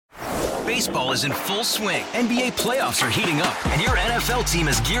Baseball is in full swing. NBA playoffs are heating up, and your NFL team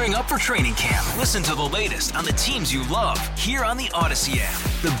is gearing up for training camp. Listen to the latest on the teams you love here on the Odyssey app.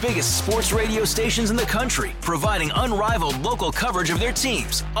 The biggest sports radio stations in the country, providing unrivaled local coverage of their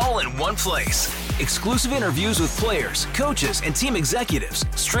teams, all in one place. Exclusive interviews with players, coaches, and team executives,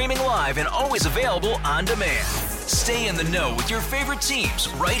 streaming live and always available on demand. Stay in the know with your favorite teams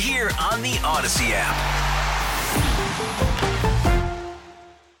right here on the Odyssey app.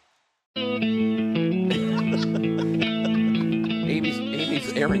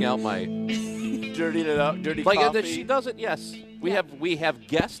 Amy's airing out my dirty like coffee. that she doesn't. Yes, we have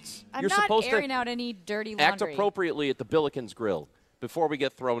guests. I'm You're not supposed airing to out any dirty laundry. act appropriately at the Billikens Grill before we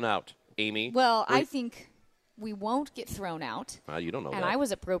get thrown out. Amy. Well, I think we won't get thrown out. You don't know and that. I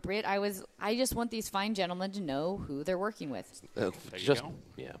was appropriate. I just want these fine gentlemen to know who they're working with. There you go.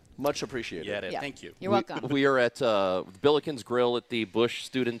 Yeah. Much appreciated. Yeah. Thank you. You're welcome. We are at Billikens Grill at the Bush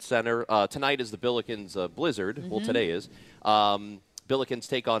Student Center. Tonight is the Billikens Blizzard. Mm-hmm. Well, today is. Billikens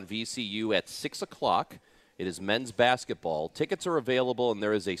take on VCU at 6 o'clock. It is men's basketball. Tickets are available, and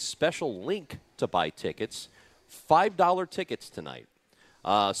there is a special link to buy tickets. $5 tickets tonight.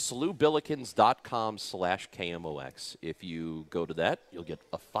 SLUbillikens.com/KMOX. If you go to that, you'll get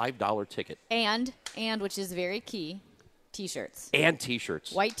a $5 ticket. And which is very key, T-shirts. And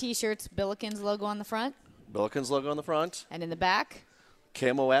T-shirts. White T-shirts, Billikens logo on the front. Billikens logo on the front. And in the back.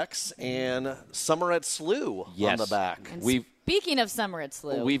 KMOX and Summer at SLU on the back. And speaking of Summer at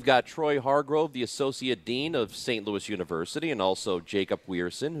SLU. We've got Troy Hargrove, the Associate Dean of St. Louis University, and also Jacob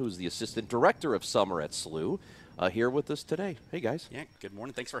Weirson, who's the Assistant Director of Summer at SLU, here with us today. Hey, guys. Yeah, good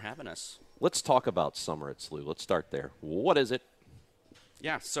morning. Thanks for having us. Let's talk about Summer at SLU. Let's start there. What is it?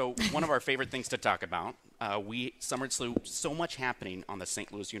 Yeah, so one of our favorite things to talk about, Summer at SLU, so much happening on the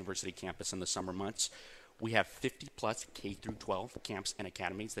St. Louis University campus in the summer months. We have 50-plus K-12 camps and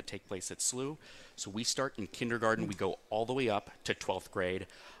academies that take place at SLU. So we start in kindergarten. We go all the way up to 12th grade.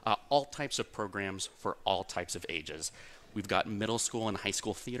 All types of programs for all types of ages. We've got middle school and high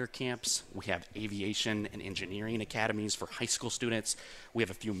school theater camps. We have aviation and engineering academies for high school students. We have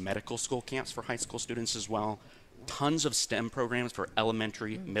a few medical school camps for high school students as well. Tons of STEM programs for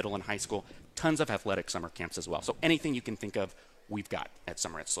elementary, middle, and high school. Tons of athletic summer camps as well. So anything you can think of, we've got at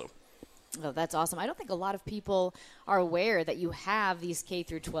Summer at SLU. Oh, that's awesome. I don't think a lot of people are aware that you have these K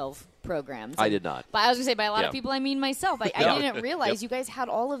through 12 programs. I did not. But I was going to say, by a lot of people, I mean myself. I didn't realize you guys had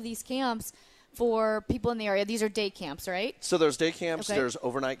all of these camps for people in the area. These are day camps, right? So there's day camps, there's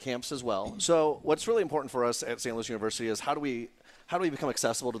overnight camps as well. So what's really important for us at St. Louis University is how do we become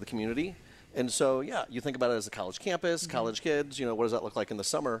accessible to the community? And so, you think about it as a college campus, college kids, what does that look like in the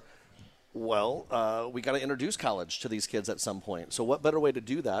summer? Well, we got to introduce college to these kids at some point. So what better way to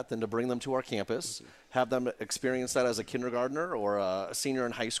do that than to bring them to our campus, have them experience that as a kindergartner or a senior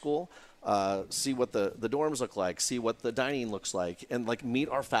in high school, see what the dorms look like, see what the dining looks like, and meet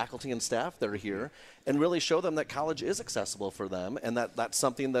our faculty and staff that are here and really show them that college is accessible for them and that's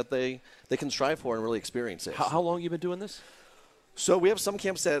something that they can strive for and really experience it. How long have you been doing this? So we have some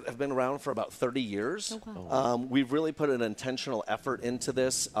camps that have been around for about 30 years. Oh, wow. We've really put an intentional effort into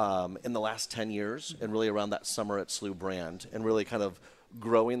this in the last 10 years and really around that Summer at SLU brand and really kind of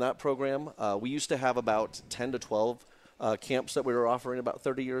growing that program. We used to have about 10 to 12 camps that we were offering about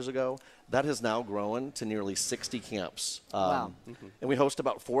 30 years ago. That has now grown to nearly 60 camps. Wow. And we host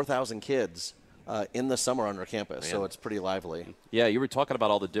about 4,000 kids in the summer on our campus, so it's pretty lively. Yeah, you were talking about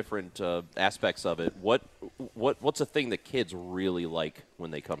all the different aspects of it. What's a thing that kids really like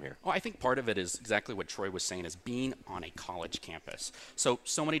when they come here? Well, I think part of it is exactly what Troy was saying, is being on a college campus. So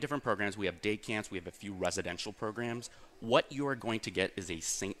many different programs. We have day camps. We have a few residential programs. What you are going to get is a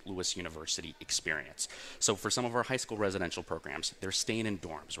St. Louis University experience. So for some of our high school residential programs, they're staying in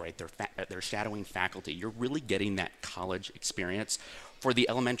dorms, right? They're shadowing faculty. You're really getting that college experience. For the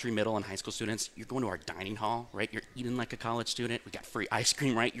elementary, middle, and high school students, you're going to our dining hall, right? You're eating like a college student. We got free ice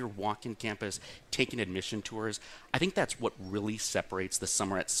cream, right? You're walking campus, taking admission tours. I think that's what really separates the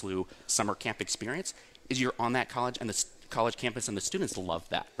Summer at SLU summer camp experience, is you're on that college and the college campus, and the students love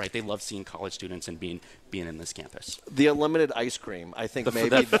that, right? They love seeing college students and being in this campus. The unlimited ice cream, I think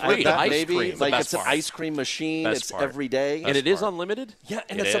Free ice cream. Like it's an ice cream machine. It's every day. And it is unlimited? Yeah,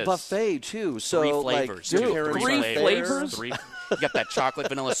 and it's a buffet too. So 3 flavors. Three flavors? You got that chocolate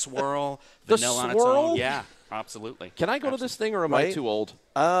vanilla swirl, vanilla on its own. Yeah, absolutely. Can I go to this thing, or am I too old?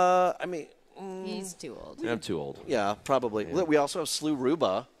 He's too old. I'm too old. Yeah, probably. Yeah. We also have SLU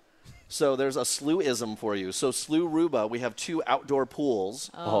Ruba. So there's a SLU-ism for you. So SLU Ruba, we have 2 outdoor pools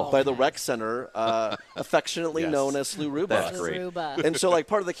by the rec center, affectionately known as SLU Ruba. That's great. Ruba. And so, like,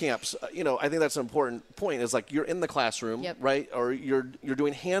 part of the camps, I think that's an important point, is like you're in the classroom, right? Or you're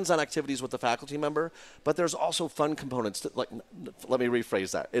doing hands-on activities with the faculty member, but there's also fun components. Let me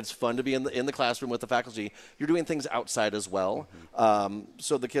rephrase that. It's fun to be in the classroom with the faculty. You're doing things outside as well.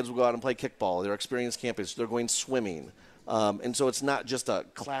 So the kids will go out and play kickball. They're experiencing campus. They're going swimming. And so it's not just a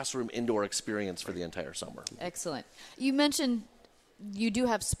classroom indoor experience for the entire summer. Excellent. You mentioned you do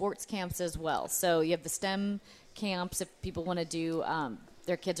have sports camps as well. So you have the STEM camps if people want to do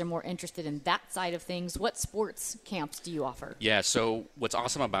their kids are more interested in that side of things. What sports camps do you offer? Yeah, so what's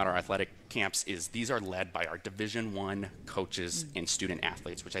awesome about our athletic camps is these are led by our Division I coaches and student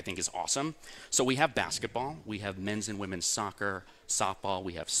athletes, which I think is awesome. So we have basketball, we have men's and women's soccer, softball,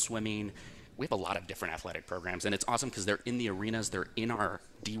 we have swimming. We have a lot of different athletic programs, and it's awesome because they're in the arenas, they're in our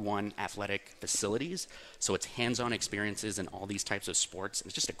D1 athletic facilities, so it's hands-on experiences in all these types of sports.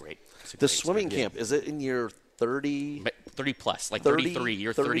 It's just a great The swimming camp, is it in year 30? 30 plus, like 33.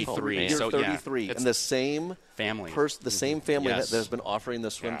 You're 33. You're So 33. Yeah, and the same family. The same family Yes. that has been offering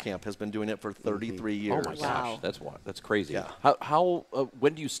the swim camp has been doing it for 33 years. Oh my Wow. gosh, that's crazy. Yeah. How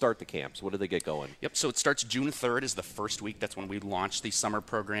when do you start the camps? When do they get going? Yep, so it starts June 3rd is the first week. That's when we launch these summer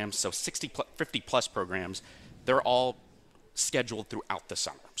programs. So 50 plus programs. They're all scheduled throughout the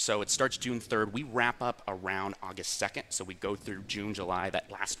summer. So it starts June 3rd. We wrap up around August 2nd. So we go through June, July,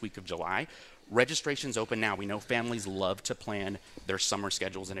 that last week of July. Registration's open now. We know families love to plan their summer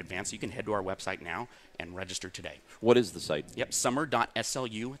schedules in advance. So you can head to our website now and register today. What is the site? Yep,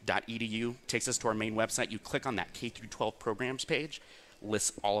 summer.slu.edu takes us to our main website. You click on that K-12 programs page,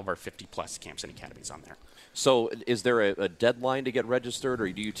 lists all of our 50-plus camps and academies on there. So is there a deadline to get registered, or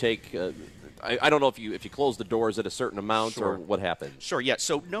do you take I don't know if you close the doors at a certain amount or what happens? Sure, yeah.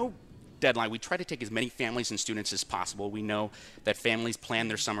 So no deadline. We try to take as many families and students as possible. We know that families plan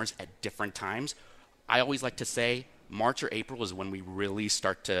their summers at different times. I always like to say March or April is when we really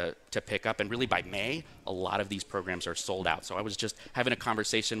start to pick up, and really by May, a lot of these programs are sold out. So I was just having a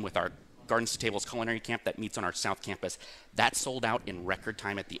conversation with our Gardens to Tables Culinary Camp that meets on our South Campus. That sold out in record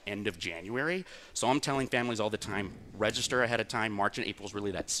time at the end of January. So I'm telling families all the time, register ahead of time. March and April is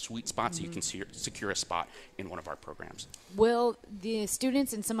really that sweet spot so you can secure a spot in one of our programs. Will the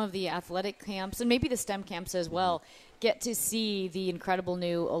students in some of the athletic camps, and maybe the STEM camps as well, get to see the incredible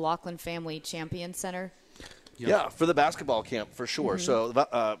new O'Loughlin Family Champion Center? Yeah, for the basketball camp, for sure. So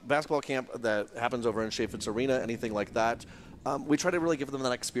the basketball camp that happens over in Chaffetz Arena, anything like that, we try to really give them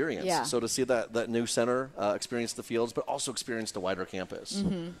that experience. Yeah. So to see that new center, experience the fields, but also experience the wider campus.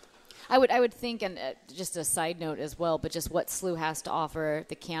 I would think, and just a side note as well, but just what SLU has to offer,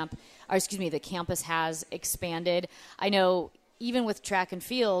 the campus has expanded. I know even with track and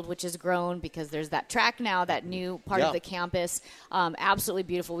field, which has grown because there's that track now, that new part of the campus, absolutely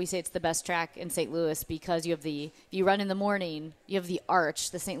beautiful. We say it's the best track in St. Louis because you have you run in the morning, you have the arch,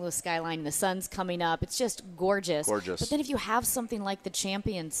 the St. Louis skyline, the sun's coming up. It's just gorgeous. But then if you have something like the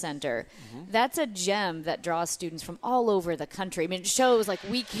Champion Center, that's a gem that draws students from all over the country. I mean, it shows like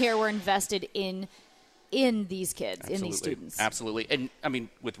we care, we're invested in these kids, in these students. Absolutely. And I mean,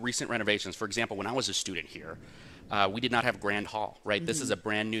 with recent renovations, for example, when I was a student here, we did not have Grand Hall, right? This is a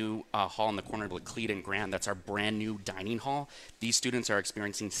brand new hall in the corner of Laclede and Grand. That's our brand new dining hall. These students are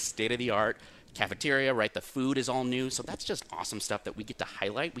experiencing state-of-the-art cafeteria, right? The food is all new. So that's just awesome stuff that we get to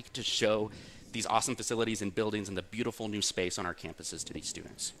highlight. We get to show these awesome facilities and buildings and the beautiful new space on our campuses to these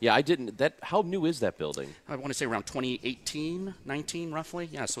students. Yeah, how new is that building? I want to say around 2018, 19 roughly.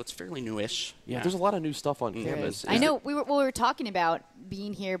 Yeah, so it's fairly newish. Yeah, there's a lot of new stuff on campus. I know we were talking about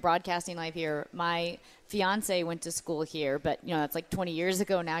being here, broadcasting live here. My fiance went to school here, but that's like 20 years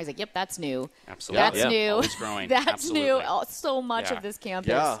ago now. He's like, "Yep, that's new. Absolutely, that's new. Always growing. That's Absolutely. new. So much of this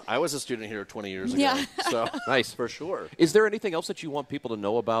campus." Yeah, I was a student here 20 years ago. Yeah. So nice, for sure. Is there anything else that you want people to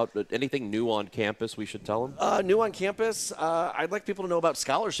know about? Anything new on campus we should tell them? New on campus, I'd like people to know about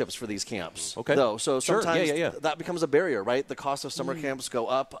scholarships for these camps. Okay. Though, so Sure. sometimes Yeah. that becomes a barrier, right? The cost of summer camps go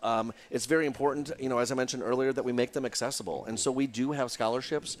up. It's very important, as I mentioned earlier, that we make them accessible. And so we do have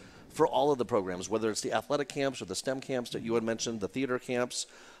scholarships for all of the programs, whether it's the athletic camps or the STEM camps that you had mentioned, the theater camps.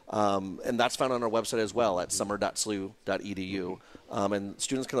 And that's found on our website as well at summer.slu.edu. And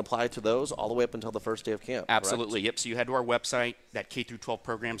students can apply to those all the way up until the first day of camp. Absolutely. Yep. So you head to our website, that K-12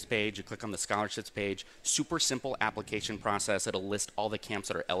 programs page. You click on the scholarships page. Super simple application process. It'll list all the camps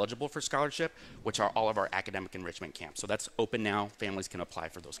that are eligible for scholarship, which are all of our academic enrichment camps. So that's open now. Families can apply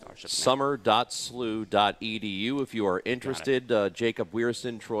for those scholarships. Summer.slu.edu if you are interested. Jacob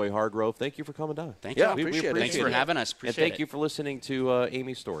Weirson, Troy Hargrove, thank you for coming down. Thank you. Yeah, appreciate it. Thanks for having us. Appreciate and thank it. you for listening to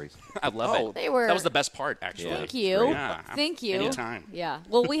Amy's story. stories. I love it. They were. That was the best part, actually. Thank you. Yeah. Thank you. Anytime. Yeah.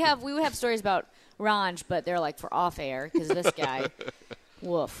 Well, we would have stories about Ranj, but they're like for off air because this guy,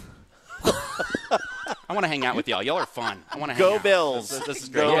 woof. I want to hang out with y'all. Y'all are fun. I want to hang Go out. Bills. This is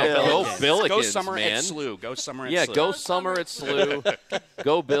great. Go Yeah, Bills. Go Billikens, Go summer man. at SLU. Go summer at SLU. Yeah, go summer at SLU.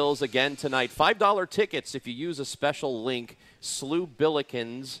 Go Bills again tonight. $5 tickets if you use a special link,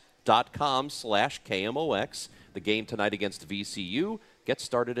 slubillikens.com/KMOX. The game tonight against VCU gets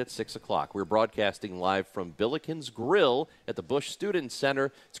started at 6 o'clock. We're broadcasting live from Billikens Grill at the Bush Student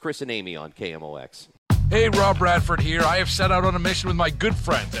Center. It's Chris and Amy on KMOX. Hey, Rob Bradford here. I have set out on a mission with my good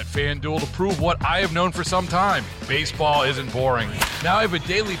friends at FanDuel to prove what I have known for some time. Baseball isn't boring. Now I have a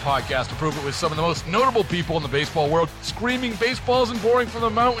daily podcast to prove it with some of the most notable people in the baseball world, screaming baseball isn't boring from the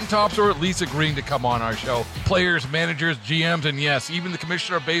mountaintops, or at least agreeing to come on our show. Players, managers, GMs, and yes, even the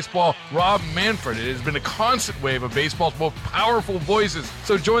commissioner of baseball, Rob Manfred. It has been a constant wave of baseball's most powerful voices.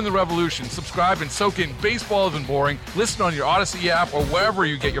 So join the revolution. Subscribe and soak in Baseball Isn't Boring. Listen on your Odyssey app or wherever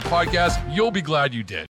you get your podcasts. You'll be glad you did.